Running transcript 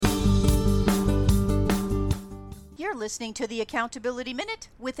You're listening to the Accountability Minute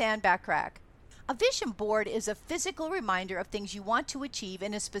with Ann Backrack. A vision board is a physical reminder of things you want to achieve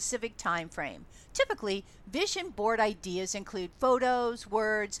in a specific time frame. Typically, vision board ideas include photos,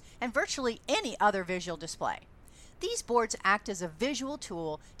 words, and virtually any other visual display. These boards act as a visual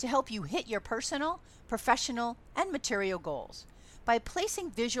tool to help you hit your personal, professional, and material goals. By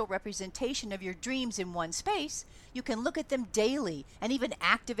placing visual representation of your dreams in one space, you can look at them daily and even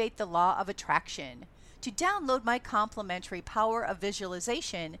activate the law of attraction. To download my complimentary Power of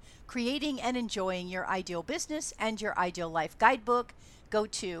Visualization, Creating and Enjoying Your Ideal Business and Your Ideal Life Guidebook, go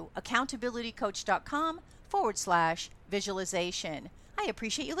to accountabilitycoach.com/visualization. I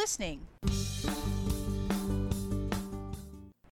appreciate you listening.